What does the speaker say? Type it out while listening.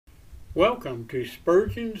Welcome to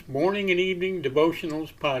Spurgeon's Morning and Evening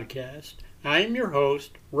Devotionals podcast. I am your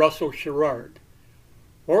host, Russell Sherrard.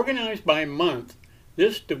 Organized by month,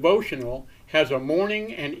 this devotional has a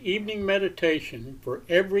morning and evening meditation for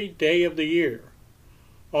every day of the year.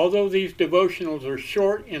 Although these devotionals are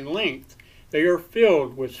short in length, they are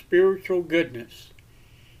filled with spiritual goodness.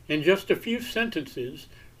 In just a few sentences,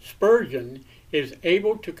 Spurgeon is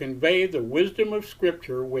able to convey the wisdom of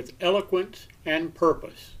Scripture with eloquence and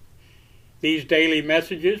purpose. These daily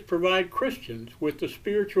messages provide Christians with the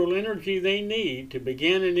spiritual energy they need to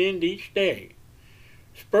begin and end each day.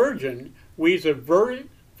 Spurgeon weaves a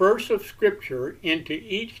verse of Scripture into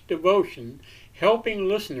each devotion, helping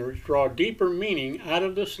listeners draw deeper meaning out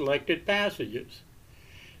of the selected passages.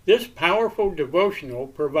 This powerful devotional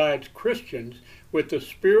provides Christians with the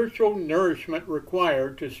spiritual nourishment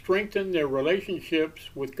required to strengthen their relationships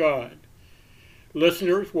with God.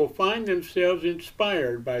 Listeners will find themselves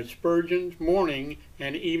inspired by Spurgeon's morning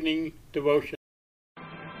and evening devotion.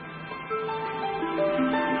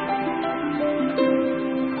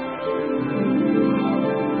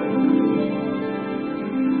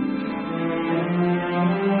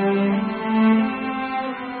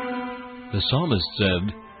 The psalmist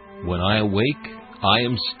said, "When I awake, I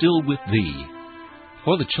am still with thee."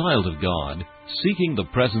 For the child of God, seeking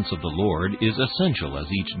the presence of the Lord is essential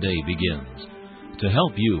as each day begins. To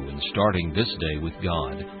help you in starting this day with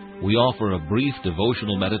God, we offer a brief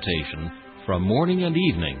devotional meditation from morning and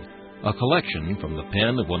evening, a collection from the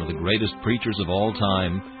pen of one of the greatest preachers of all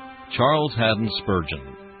time, Charles Haddon Spurgeon.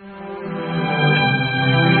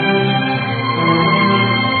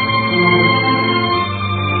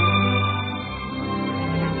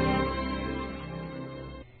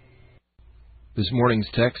 This morning's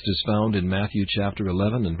text is found in Matthew chapter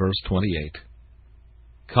 11 and verse 28.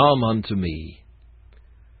 Come unto me.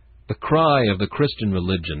 The cry of the Christian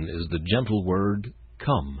religion is the gentle word,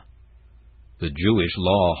 come. The Jewish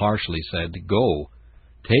law harshly said, Go,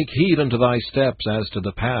 take heed unto thy steps as to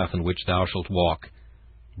the path in which thou shalt walk.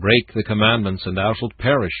 Break the commandments, and thou shalt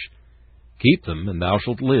perish. Keep them, and thou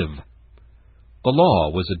shalt live. The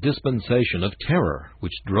law was a dispensation of terror,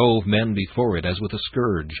 which drove men before it as with a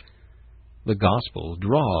scourge. The gospel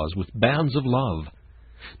draws with bands of love.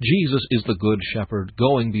 Jesus is the good shepherd,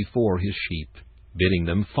 going before his sheep, bidding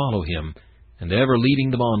them follow him, and ever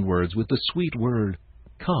leading them onwards with the sweet word,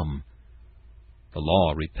 Come. The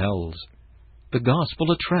law repels. The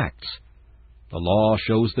gospel attracts. The law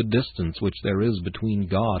shows the distance which there is between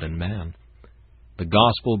God and man. The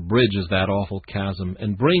gospel bridges that awful chasm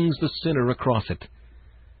and brings the sinner across it.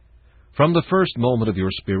 From the first moment of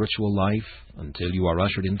your spiritual life until you are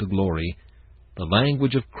ushered into glory, the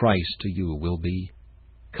language of Christ to you will be,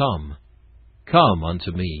 Come, come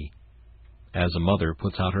unto me. As a mother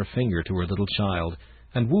puts out her finger to her little child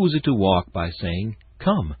and woos it to walk by saying,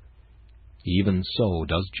 Come. Even so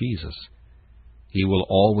does Jesus. He will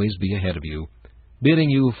always be ahead of you, bidding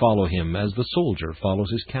you follow him as the soldier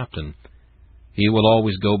follows his captain. He will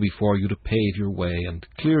always go before you to pave your way and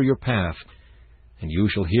clear your path, and you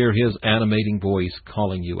shall hear his animating voice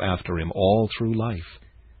calling you after him all through life.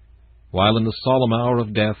 While in the solemn hour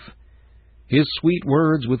of death, his sweet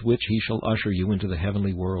words with which he shall usher you into the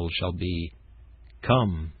heavenly world shall be,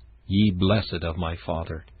 Come, ye blessed of my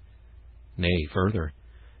Father. Nay, further,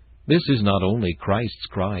 this is not only Christ's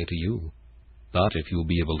cry to you, but if you will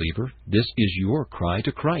be a believer, this is your cry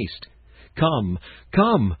to Christ. Come,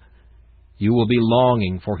 come! You will be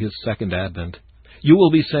longing for his second advent. You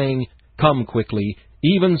will be saying, Come quickly,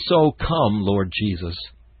 even so come, Lord Jesus.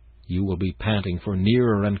 You will be panting for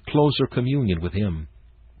nearer and closer communion with him.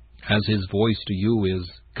 As his voice to you is,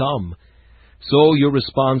 Come, so your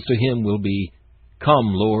response to him will be,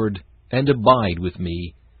 Come, Lord, and abide with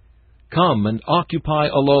me. Come and occupy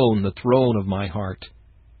alone the throne of my heart.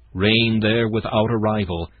 Reign there without a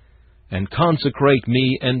rival, and consecrate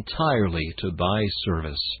me entirely to thy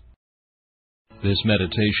service. This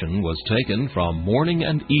meditation was taken from Morning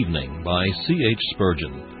and Evening by C.H.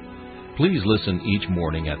 Spurgeon. Please listen each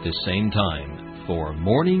morning at this same time for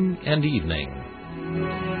Morning and Evening.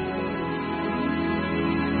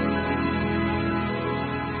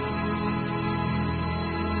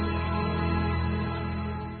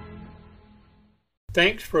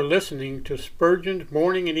 Thanks for listening to Spurgeon's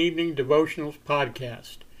Morning and Evening Devotionals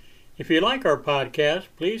podcast. If you like our podcast,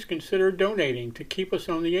 please consider donating to keep us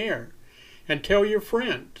on the air. And tell your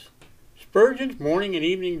friends. Spurgeon's Morning and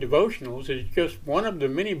Evening Devotionals is just one of the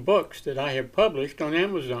many books that I have published on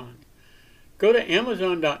Amazon. Go to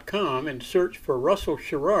Amazon.com and search for Russell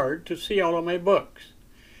Sherrard to see all of my books.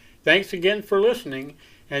 Thanks again for listening,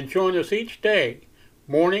 and join us each day,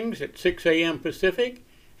 mornings at 6 a.m. Pacific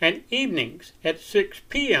and evenings at 6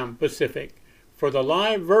 p.m. Pacific for the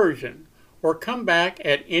live version, or come back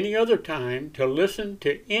at any other time to listen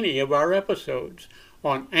to any of our episodes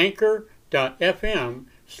on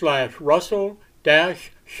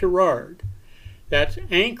anchor.fm/Russell-Sherrard. That's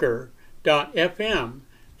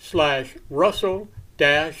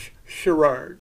anchor.fm/Russell-Sherrard.